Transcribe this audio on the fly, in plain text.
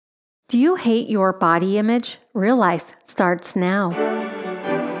Do you hate your body image? Real life starts now.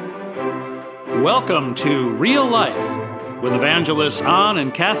 Welcome to Real Life with evangelists Ann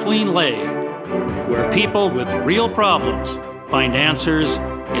and Kathleen Lay, where people with real problems find answers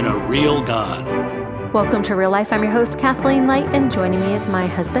in a real God. Welcome to Real Life. I'm your host, Kathleen Lay, and joining me is my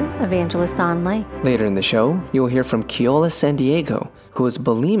husband, evangelist Ann Lay. Later in the show, you'll hear from Keola, San Diego, who was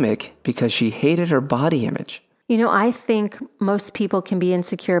bulimic because she hated her body image. You know, I think most people can be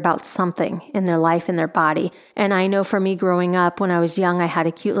insecure about something in their life, in their body. And I know for me growing up, when I was young, I had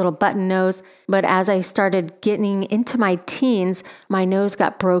a cute little button nose. But as I started getting into my teens, my nose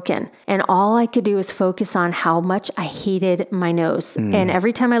got broken. And all I could do was focus on how much I hated my nose. And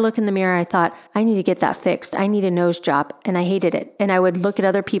every time I look in the mirror, I thought, I need to get that fixed. I need a nose job. And I hated it. And I would look at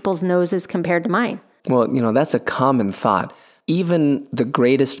other people's noses compared to mine. Well, that's a common thought. Even the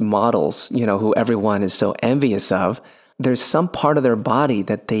greatest models, who everyone is so envious of, there's some part of their body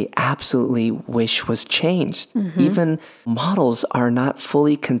that they absolutely wish was changed. Even models are not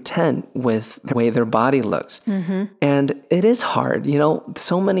fully content with the way their body looks. And it is hard.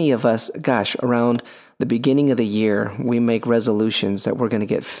 So many of us, around the beginning of the year, we make resolutions that we're going to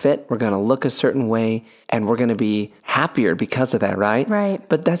get fit, we're going to look a certain way, and we're going to be happier because of that, right? Right.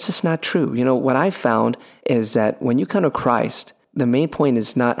 But that's just not true. What I found is that when you come to Christ, the main point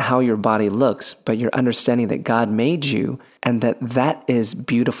is not how your body looks, but your understanding that God made you and that is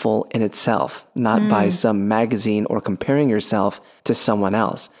beautiful in itself, not by some magazine or comparing yourself to someone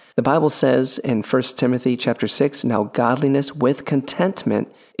else. The Bible says in 1 Timothy chapter 6, now godliness with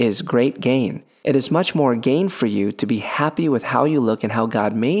contentment is great gain. It is much more gain for you to be happy with how you look and how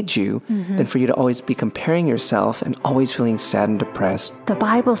God made you than for you to always be comparing yourself and always feeling sad and depressed. The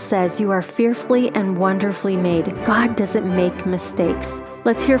Bible says you are fearfully and wonderfully made. God doesn't make mistakes.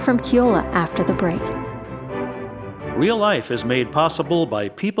 Let's hear from Keola after the break. Real Life is made possible by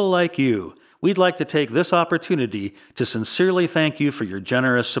people like you. We'd like to take this opportunity to sincerely thank you for your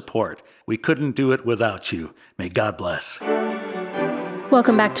generous support. We couldn't do it without you. May God bless.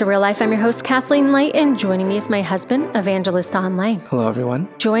 Welcome back to Real Life. I'm your host, Kathleen Lay, and joining me is my husband, evangelist Ann Lay. Hello, everyone.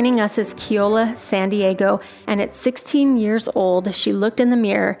 Joining us is Keola, San Diego, and at 16 years old, she looked in the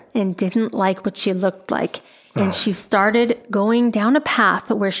mirror and didn't like what she looked like. And she started going down a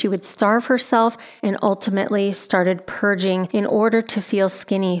path where she would starve herself and ultimately started purging in order to feel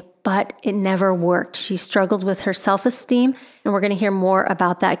skinny. But it never worked. She struggled with her self-esteem, and we're going to hear more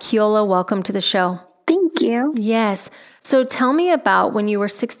about that. Keola, welcome to the show. Thank you. Yes. So tell me about when you were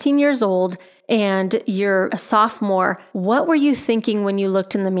 16 years old and you're a sophomore. What were you thinking when you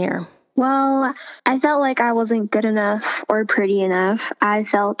looked in the mirror? Well, I felt like I wasn't good enough or pretty enough. I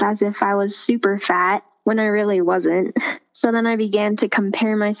felt as if I was super fat when I really wasn't. So then I began to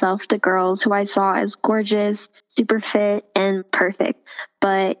compare myself to girls who I saw as gorgeous, super fit, and perfect.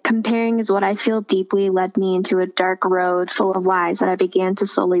 But comparing is what I feel deeply led me into a dark road full of lies that I began to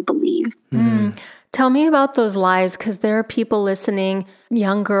slowly believe. Tell me about those lies, because there are people listening,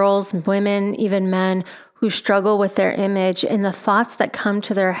 young girls, women, even men, who struggle with their image and the thoughts that come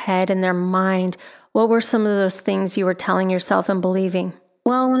to their head and their mind. What were some of those things you were telling yourself and believing?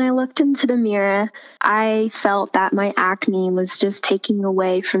 Well, when I looked into the mirror, I felt that my acne was just taking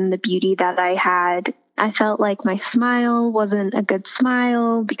away from the beauty that I had. I felt like my smile wasn't a good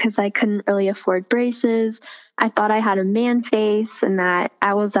smile because I couldn't really afford braces. I thought I had a man face and that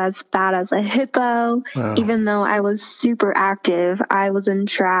I was as fat as a hippo. Wow. Even though I was super active, I was in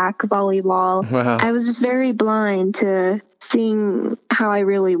track, volleyball. Wow. I was just very blind to seeing how I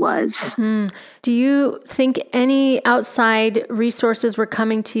really was. Do you think any outside resources were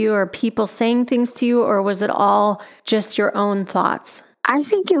coming to you or people saying things to you, or was it all just your own thoughts? I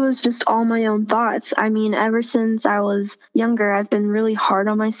think it was just all my own thoughts. I mean, ever since I was younger, I've been really hard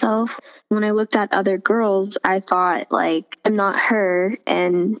on myself. When I looked at other girls, I thought, I'm not her,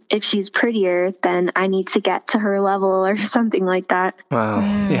 and if she's prettier, then I need to get to her level or something like that. Wow.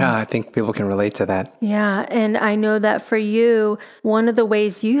 Yeah, I think people can relate to that. Yeah, and I know that for you, one of the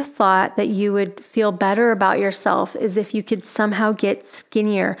ways you thought that you would feel better about yourself is if you could somehow get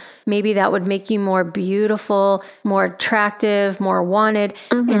skinnier. Maybe that would make you more beautiful, more attractive, more wanted.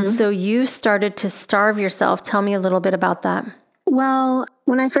 And so you started to starve yourself. Tell me a little bit about that. Well,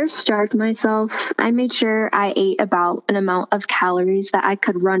 when I first starved myself, I made sure I ate about an amount of calories that I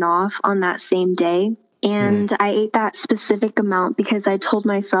could run off on that same day. And I ate that specific amount because I told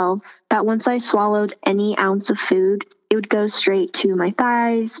myself that once I swallowed any ounce of food, it would go straight to my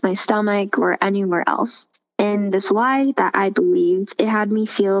thighs, my stomach, or anywhere else. And this lie that I believed, it had me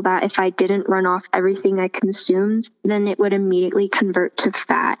feel that if I didn't run off everything I consumed, then it would immediately convert to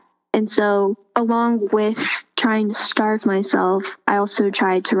fat. And so along with trying to starve myself, I also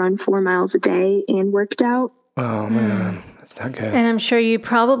tried to run 4 miles a day and worked out. Oh, man. That's not good. And I'm sure you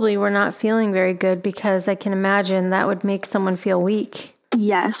probably were not feeling very good because I can imagine that would make someone feel weak.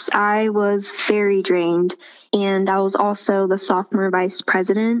 Yes, I was very drained, and I was also the sophomore vice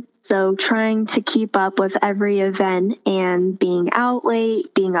president. So trying to keep up with every event and being out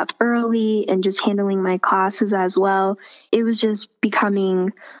late, being up early, and just handling my classes as well, it was just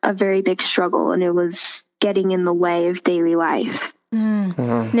becoming a very big struggle, and it was getting in the way of daily life.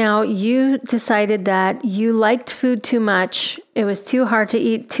 Now, you decided that you liked food too much. It was too hard to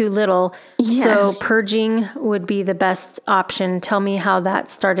eat too little. Yes. So purging would be the best option. Tell me how that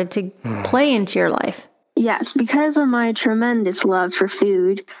started to play into your life. Yes, because of my tremendous love for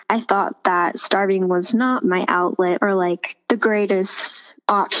food, I thought that starving was not my outlet or like the greatest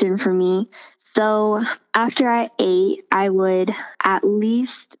option for me. So after I ate, I would at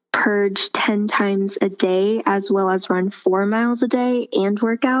least purge 10 times a day, as well as run 4 miles a day and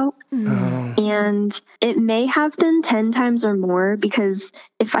work out. And it may have been 10 times or more, because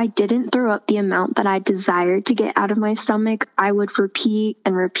if I didn't throw up the amount that I desired to get out of my stomach, I would repeat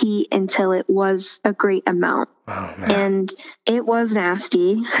and repeat until it was a great amount. Oh, man. And it was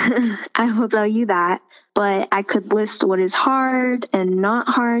nasty. I will tell you that. But I could list what is hard and not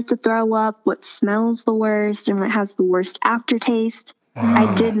hard to throw up, what smells the worst, and what has the worst aftertaste.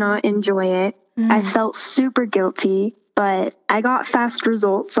 I did not enjoy it. I felt super guilty, but I got fast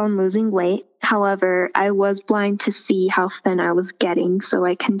results on losing weight. However, I was blind to see how thin I was getting, so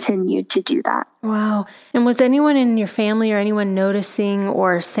I continued to do that. Wow. And was anyone in your family or anyone noticing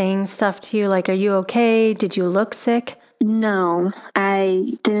or saying stuff to you? Like, are you okay? Did you look sick? No,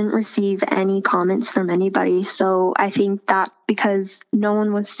 I didn't receive any comments from anybody. So I think that because no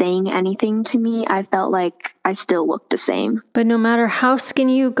one was saying anything to me, I felt like I still looked the same. But no matter how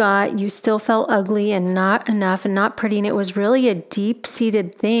skinny you got, you still felt ugly and not enough and not pretty. And it was really a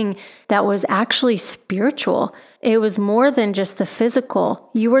deep-seated thing that was actually spiritual. It was more than just the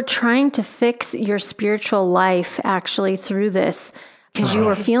physical. You were trying to fix your spiritual life actually through this because you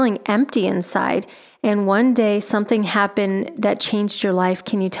were feeling empty inside. And one day something happened that changed your life.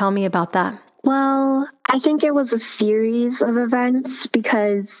 Can you tell me about that? Well, I think it was a series of events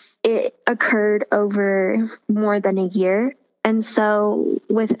because it occurred over more than a year. And so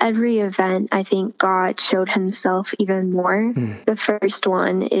with every event, I think God showed himself even more. The first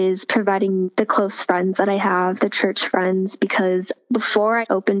one is providing the close friends that I have, the church friends, because before I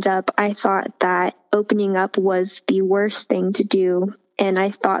opened up, I thought that opening up was the worst thing to do. And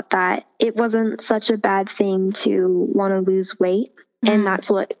I thought that it wasn't such a bad thing to want to lose weight. And that's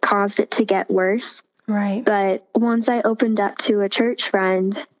what caused it to get worse. Right. But once I opened up to a church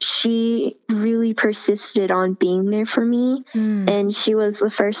friend, she really persisted on being there for me. And she was the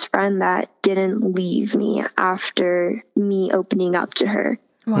first friend that didn't leave me after me opening up to her.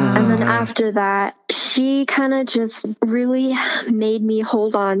 Wow. And then after that, she kind of just really made me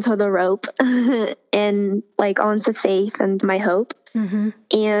hold on to the rope and like onto faith and my hope.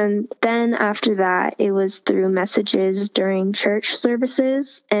 And then after that, it was through messages during church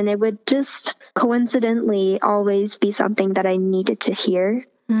services, and it would just coincidentally always be something that I needed to hear.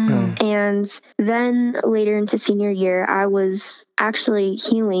 And then later into senior year, I was actually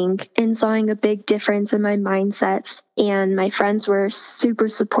healing and seeing a big difference in my mindsets. And my friends were super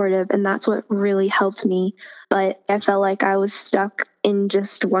supportive, and that's what really helped me. But I felt like I was stuck in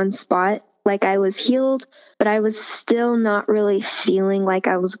just one spot. Like I was healed, but I was still not really feeling like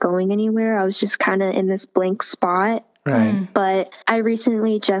I was going anywhere. I was just kind of in this blank spot. Right. But I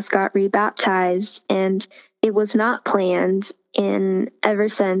recently just got rebaptized, and it was not planned. And ever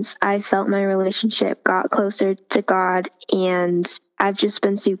since, I felt my relationship got closer to God, and I've just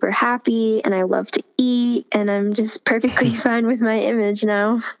been super happy, and I love to eat, and I'm just perfectly fine with my image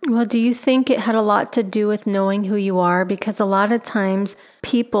now. Well, do you think it had a lot to do with knowing who you are? Because a lot of times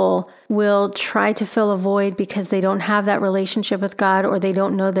people will try to fill a void because they don't have that relationship with God or they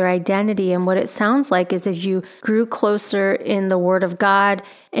don't know their identity. And what it sounds like is as you grew closer in the Word of God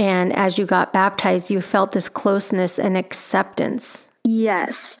and as you got baptized, you felt this closeness and acceptance.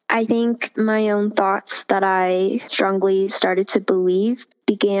 Yes, I think my own thoughts that I strongly started to believe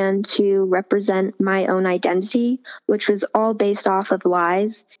began to represent my own identity, which was all based off of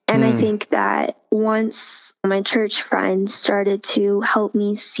lies. And I think that once my church friends started to help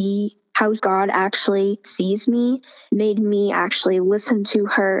me see how God actually sees me, made me actually listen to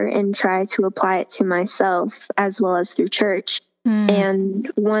her and try to apply it to myself as well as through church.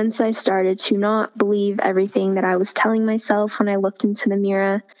 And once I started to not believe everything that I was telling myself when I looked into the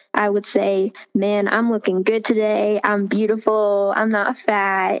mirror, I would say, man, I'm looking good today. I'm beautiful. I'm not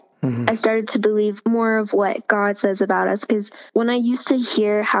fat. I started to believe more of what God says about us, because when I used to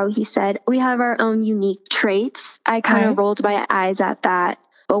hear how he said we have our own unique traits, I kind of rolled my eyes at that.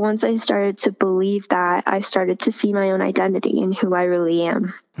 But once I started to believe that, I started to see my own identity and who I really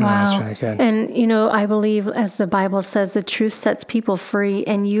am. Wow. That's really good. And, I believe, as the Bible says, the truth sets people free,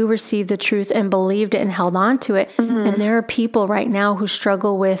 and you received the truth and believed it and held on to it. And there are people right now who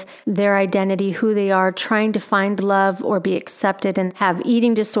struggle with their identity, who they are, trying to find love or be accepted, and have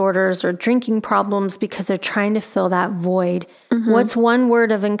eating disorders or drinking problems because they're trying to fill that void. What's one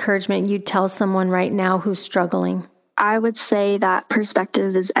word of encouragement you'd tell someone right now who's struggling? I would say that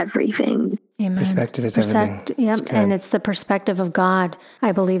perspective is everything. Amen. Perspective is everything. Yep, and it's the perspective of God,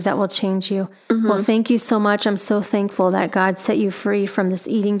 I believe, that will change you. Well, thank you so much. I'm so thankful that God set you free from this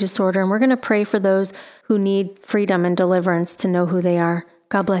eating disorder. And we're going to pray for those who need freedom and deliverance to know who they are.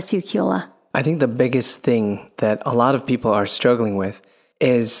 God bless you, Keola. I think the biggest thing that a lot of people are struggling with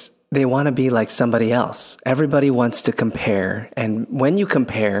is they want to be like somebody else. Everybody wants to compare. And when you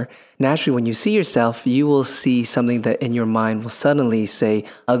compare, naturally, when you see yourself, you will see something that in your mind will suddenly say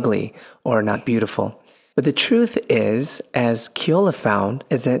ugly or not beautiful. But the truth is, as Keola found,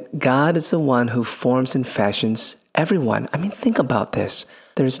 is that God is the one who forms and fashions everyone. I mean, think about this.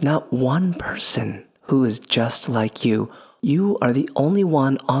 There's not one person who is just like you. You are the only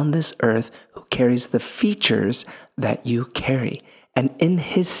one on this earth who carries the features that you carry. And in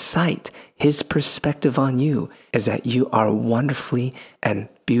his sight, his perspective on you is that you are wonderfully and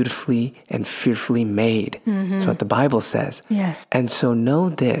beautifully and fearfully made. That's what the Bible says. Yes. And so know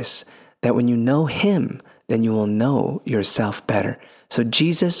this, that when you know him, then you will know yourself better. So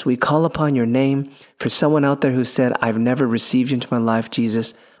Jesus, we call upon your name. For someone out there who said, I've never received you into my life,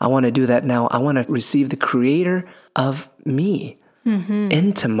 Jesus, I want to do that now. I want to receive the creator of me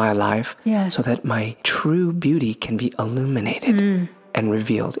into my life, so that my true beauty can be illuminated and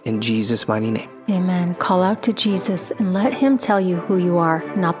revealed in Jesus' mighty name. Amen. Call out to Jesus and let him tell you who you are,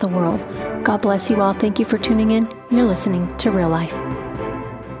 not the world. God bless you all. Thank you for tuning in. You're listening to Real Life.